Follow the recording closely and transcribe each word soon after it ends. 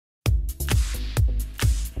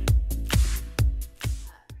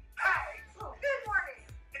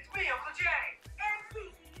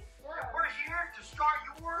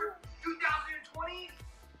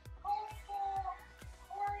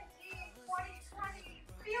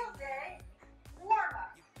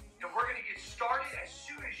as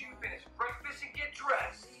soon as you finish breakfast and get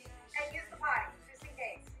dressed. And use the potty, just in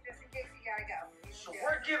case you gotta go. So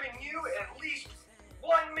we're giving you at least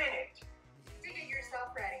 1 minute to get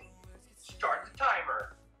yourself ready. Start the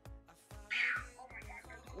timer. Oh my God.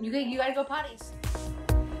 You gotta go potties.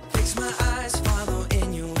 Fix my eyes, follow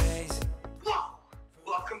in your ways. Whoa!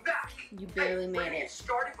 Welcome back. You barely made We're gonna it. get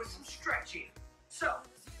started with some stretching. So,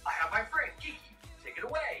 I have my friend Kiki. Take it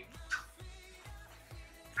away.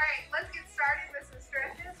 Alright, let's get started with some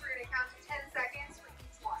stretches. We're gonna count to 10 seconds for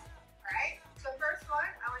each one. Alright? So first one,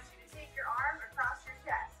 I want you to take your arm across your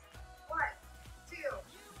chest. 1, 2,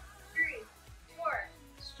 3, 4,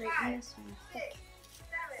 Straighten 5, this one. 6,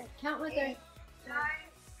 7, Count with 8, her. 9,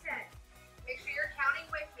 10. Make sure you're counting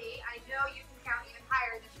with me. I know you can count even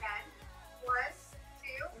higher than 10. 1,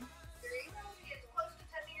 2, 3. Get as close to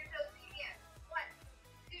touching your toes as you can. 1,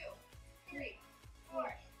 2, 3, 4,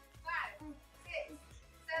 5, 6,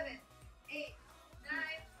 7, 8, 9,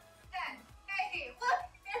 10. Hey, look,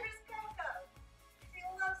 there's Coco. She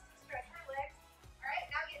loves to stretch her legs. Alright,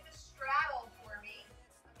 now get to straddle for me.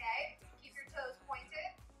 Okay? Keep your toes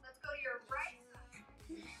pointed. Let's go to your right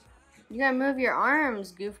side. You gotta move your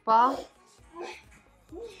arms, goofball.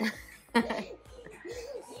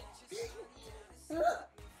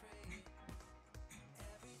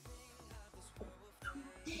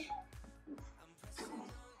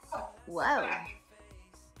 Whoa. I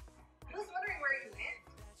was wondering where you went.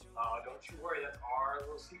 Don't you worry, that's our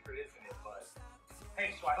little secret, isn't it, bud?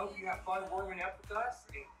 Hey, so I hope you have fun warming up with us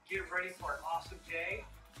and get ready for an awesome day.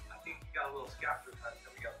 I think you got a little scavenger hunt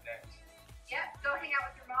coming up next. Yep, go hang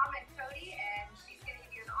out with your mom and Cody, and she's going to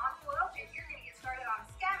give you an envelope, and you're going to get started on a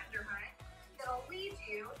scavenger hunt that'll lead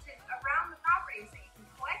you to around the property so you can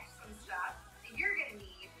collect some stuff that you're going to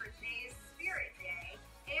need for today's Spirit Day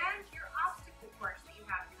and your obstacle course that you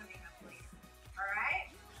have coming up later.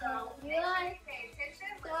 Alright? So make sure you pay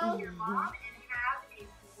attention, listen to your mom, and have a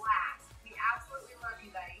blast. We absolutely love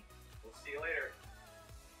you, buddy. We'll see you later.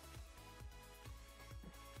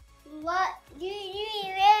 What? Do you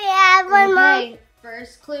really have one, Mom? Okay,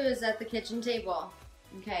 first clue is at the kitchen table.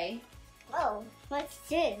 Okay. Oh, what's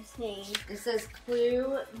this mean? It says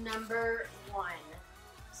clue number 1.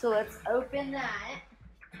 So let's open that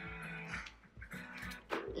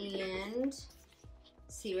and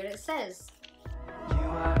see what it says. You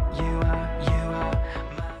are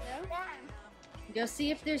Go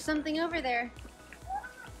see if there's something over there.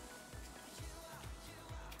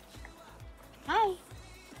 Hi.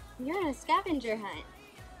 You're on a scavenger hunt.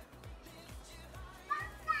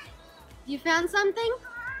 You found something?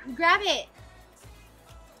 Grab it.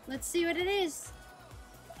 Let's see what it is.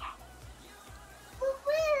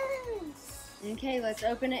 Okay, let's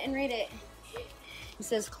open it and read it. It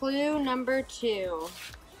says clue number 2.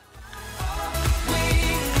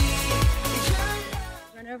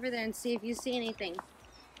 Run over there and see if you see anything.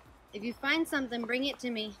 If you find something, bring it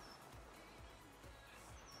to me.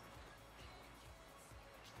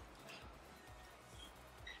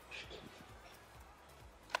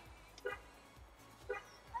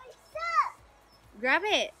 Grab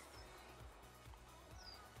it.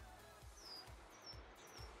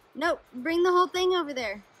 Nope, bring the whole thing over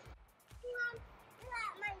there.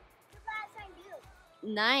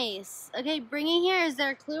 Nice. Okay, bring it here. Is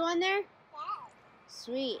there a clue on there?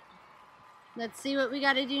 Sweet. Let's see what we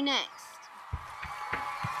got to do next.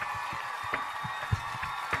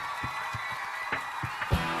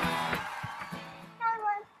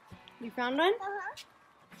 You found one?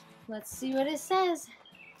 Let's see what it says.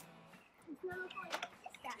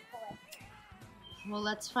 Well,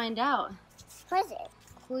 let's find out. What is it?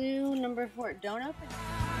 Clue number 4. Don't open it.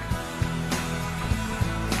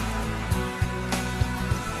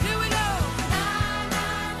 Here we go.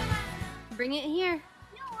 Bring it here.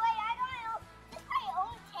 No way, I don't know. It's my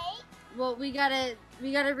own cake. Well, we gotta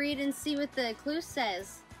read and see what the clue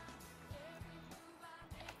says.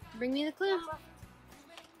 Bring me the clue.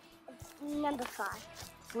 Number 5.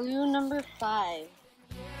 Clue number 5.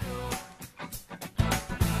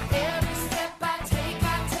 Every step I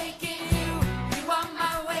take in you. You are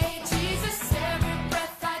my way, Jesus. Every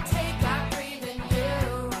breath I take, I breathe in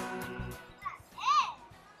you.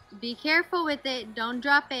 Be careful with it. Don't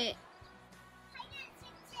drop it.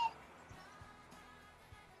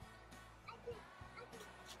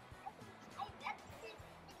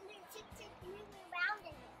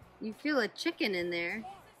 You feel a chicken in there.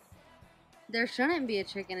 There shouldn't be a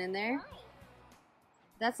chicken in there.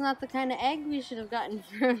 That's not the kind of egg we should have gotten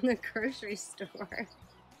from the grocery store.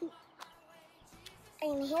 I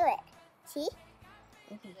can hear it. See?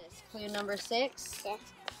 Look at this. Clue number 6. Yeah.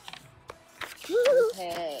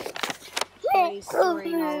 Okay. We're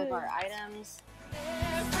storing all of our items.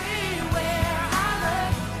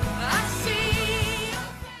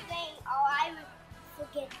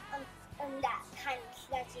 get that kind of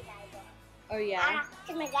slushy that I want. Oh yeah.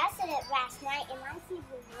 Because my dad said it last night, and I'm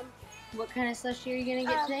super hungry. What kind of slushie are you gonna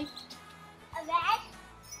get today? A red.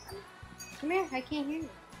 Come here, I can't hear you.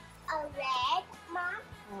 A red, Mom.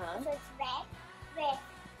 Uh-huh. So it's red with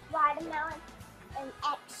watermelon and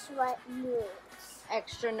extra nuts.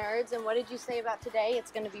 Extra nerds. And what did you say about today?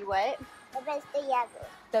 It's gonna be what? The best day ever.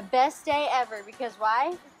 The best day ever. Because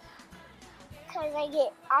why? Because I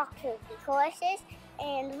get activity courses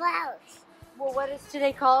and flowers. Well, what is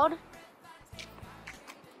today called?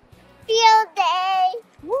 Field day.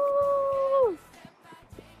 Woo!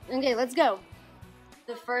 Okay, let's go.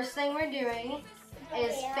 The first thing we're doing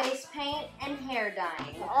is face paint and hair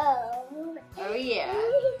dyeing. Oh. Oh yeah.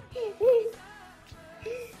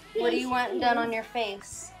 What do you want done on your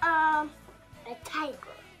face? A tiger.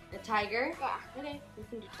 A tiger? Yeah. Okay, we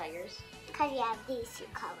can do tigers. Because you have these two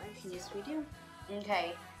colors. Yes, we do.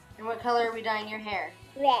 Okay. And what color are we dyeing your hair?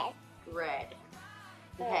 Red. Red.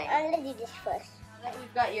 Okay. I'm going to do this first. Now that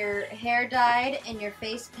we've got your hair dyed and your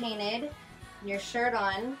face painted and your shirt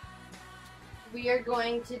on, we are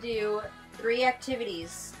going to do 3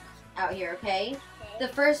 activities out here, okay? The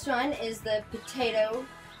first one is the potato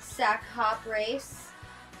sack hop race,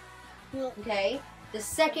 okay? The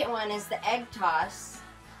second one is the egg toss,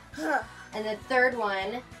 and the third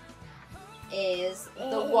one is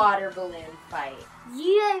the water balloon fight.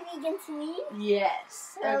 You are against me?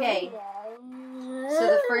 Yes. Okay. So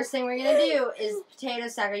the first thing we're gonna do is potato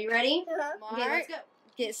sack. Are you ready? Okay, let's go.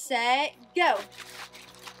 Get set, go.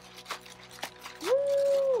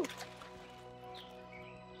 Woo!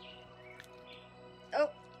 Oh,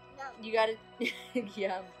 No. you gotta,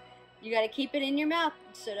 yeah, you gotta keep it in your mouth.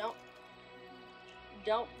 So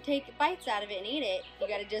don't take bites out of it and eat it. You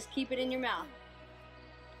gotta just keep it in your mouth.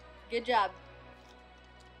 Good job.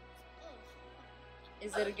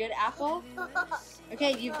 Is it a good apple?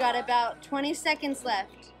 Okay, you've got about 20 seconds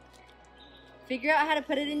left. Figure out how to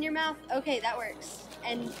put it in your mouth. Okay, that works.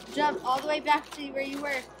 And jump all the way back to where you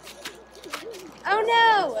were. Oh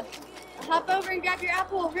no! Hop over and grab your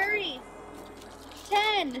apple. Hurry!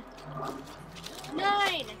 10,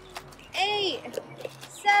 9, 8,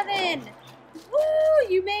 7. Woo!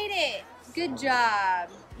 You made it. Good job.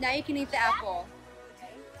 Now you can eat the apple.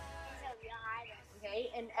 Okay,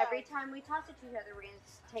 and every time we toss it to each other, we're going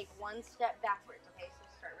to take 1 step backwards, okay? So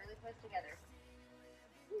start really close together.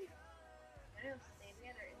 No, stay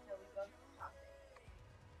together until we both toss it.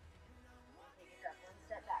 Okay, good job. 1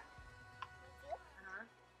 step back. Uh-huh.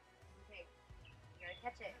 Okay, you gotta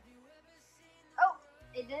catch it. Oh,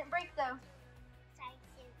 it didn't break though.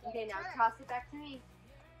 Okay, now toss it back to me.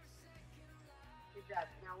 Good job.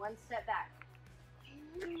 Now 1 step back.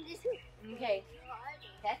 Okay,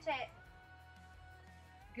 catch it.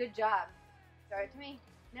 Good job. Throw it to me.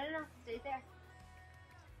 No, stay there.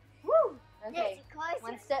 Woo! Okay,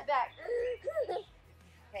 1 step back.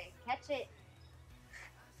 Okay, catch it.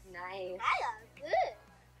 Nice. Good.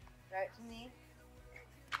 Throw it to me.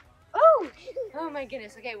 Oh! Oh my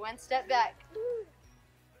goodness. Okay, 1 step back.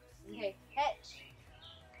 Okay, catch.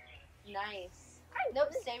 Nice.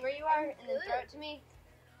 Nope, stay where you are and then throw it to me.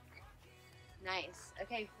 Nice.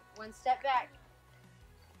 Okay, 1 step back.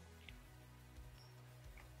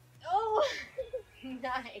 Oh!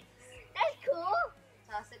 Nice. That's cool.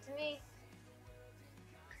 Toss it to me.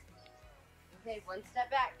 Okay, 1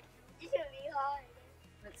 step back. This will be hard.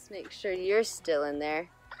 Let's make sure you're still in there.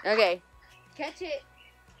 Okay, catch it.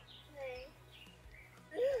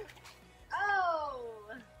 Oh!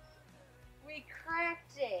 We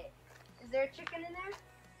cracked it. Is there a chicken in there?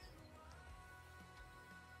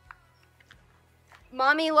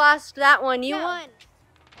 Mommy lost that one. You won.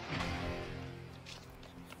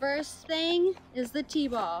 First thing is the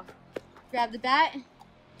T-ball. Grab the bat.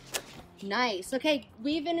 Nice. Okay,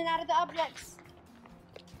 weave in and out of the objects.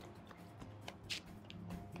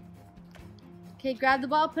 Okay, grab the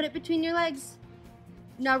ball, put it between your legs.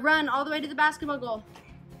 Now run all the way to the basketball goal.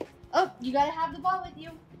 Oh, you gotta have the ball with you.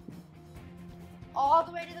 All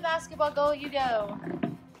the way to the basketball goal you go.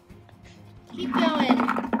 Keep going.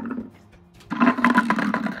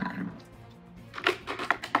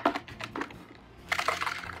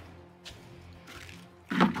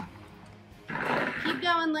 Keep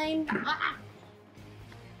going, Lane. Ah.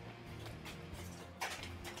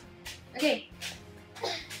 Okay.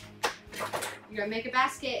 You're gonna make a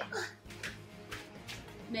basket.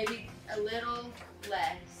 Maybe a little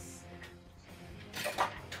less.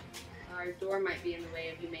 Our door might be in the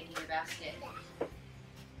way of you making a basket.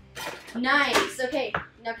 Nice. Okay,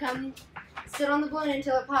 now come sit on the balloon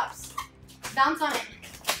until it pops. Bounce on it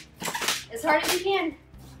as hard as you can.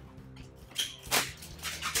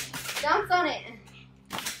 Bounce on it.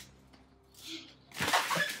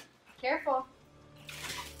 Careful.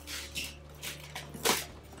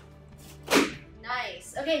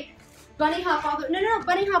 Nice. Okay, bunny hop all the no,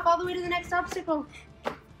 bunny hop all the way to the next obstacle.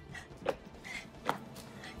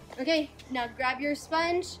 Okay, now grab your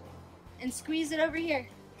sponge and squeeze it over here.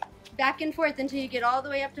 Back and forth until you get all the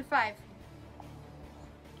way up to 5.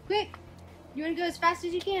 Quick! You want to go as fast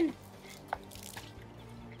as you can.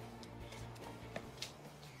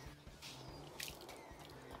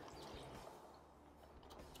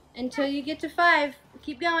 Until you get to 5.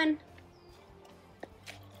 Keep going.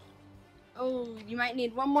 Oh, you might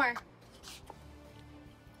need one more.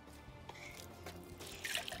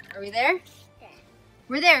 Are we there? Yeah.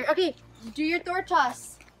 We're there. Okay, do your Thor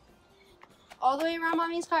toss. All the way around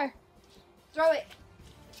Mommy's car. Throw it.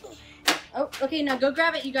 Oh, okay, now go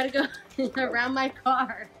grab it. You gotta go around my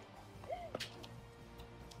car.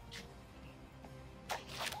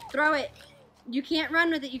 Throw it. You can't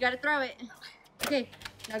run with it. You gotta throw it. Okay,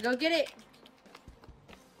 now go get it.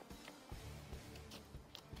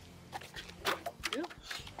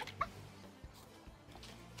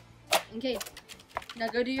 Okay, now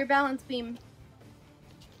go do your balance beam.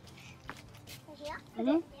 Here?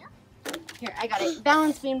 Mhm. Here, I got it.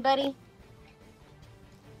 Balance beam, buddy.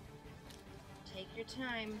 Take your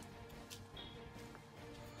time.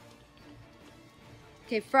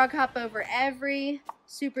 Okay, frog hop over every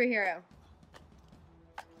superhero.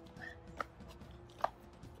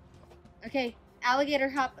 Okay, alligator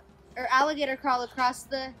hop or alligator crawl across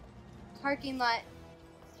the parking lot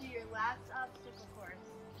to your last obstacle course.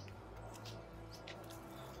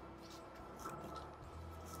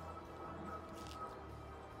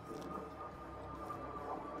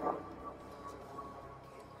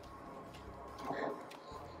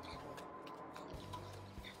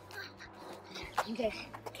 Okay,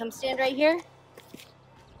 come stand right here.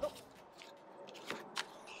 Oh.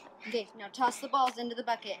 Okay, now toss the balls into the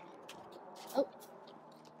bucket. Oh,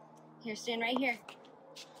 here, stand right here.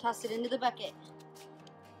 Toss it into the bucket.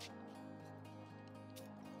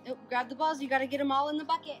 Oh, grab the balls. You gotta get them all in the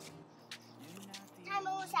bucket. Time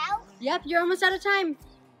almost out. Yep, you're almost out of time.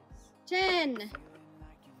 10,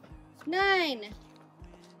 9,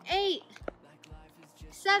 8,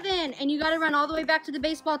 7, and you gotta run all the way back to the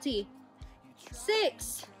baseball tee.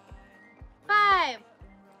 6, 5,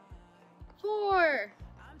 4,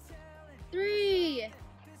 3.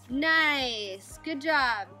 Nice. Good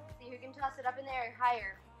job. See who can toss it up in the air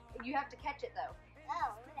higher. You have to catch it though.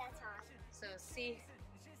 Oh, that's awesome. So let's see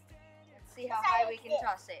how high we can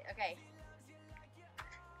toss it. Okay.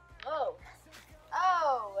 Oh.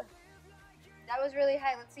 Oh. That was really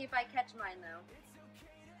high. Let's see if I catch mine though.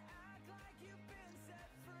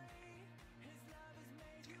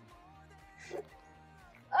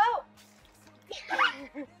 Oh.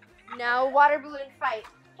 Now water balloon fight.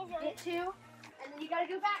 Get 2, and then you gotta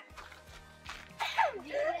go back.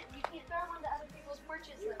 You can't throw them onto other people's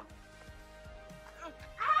porches though.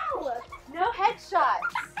 Ow! No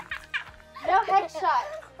headshots. No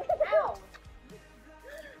headshots. Ow.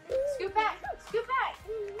 Scoot back. Scoot back.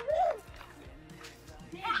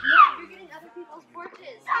 Yeah, you're getting other people's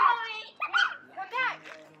porches. Come back.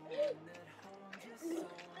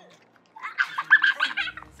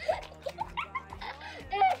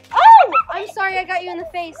 Oh! I'm sorry I got you in the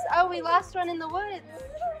face. Oh, we lost one in the woods.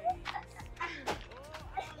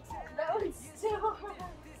 That was so...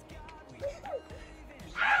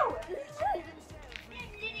 Ow!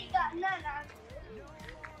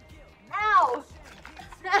 Ow!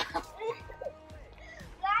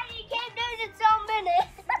 Daddy can't do this so many.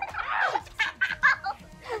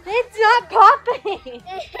 It's not popping.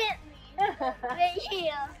 It hit me right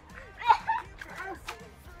here.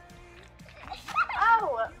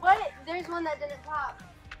 Ow! What? There's one that didn't pop.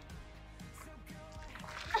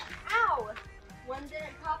 Ow! One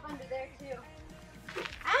didn't pop under there too.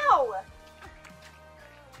 Ow!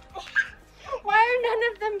 Why are none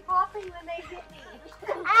of them popping when they hit me?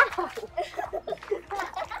 Ow!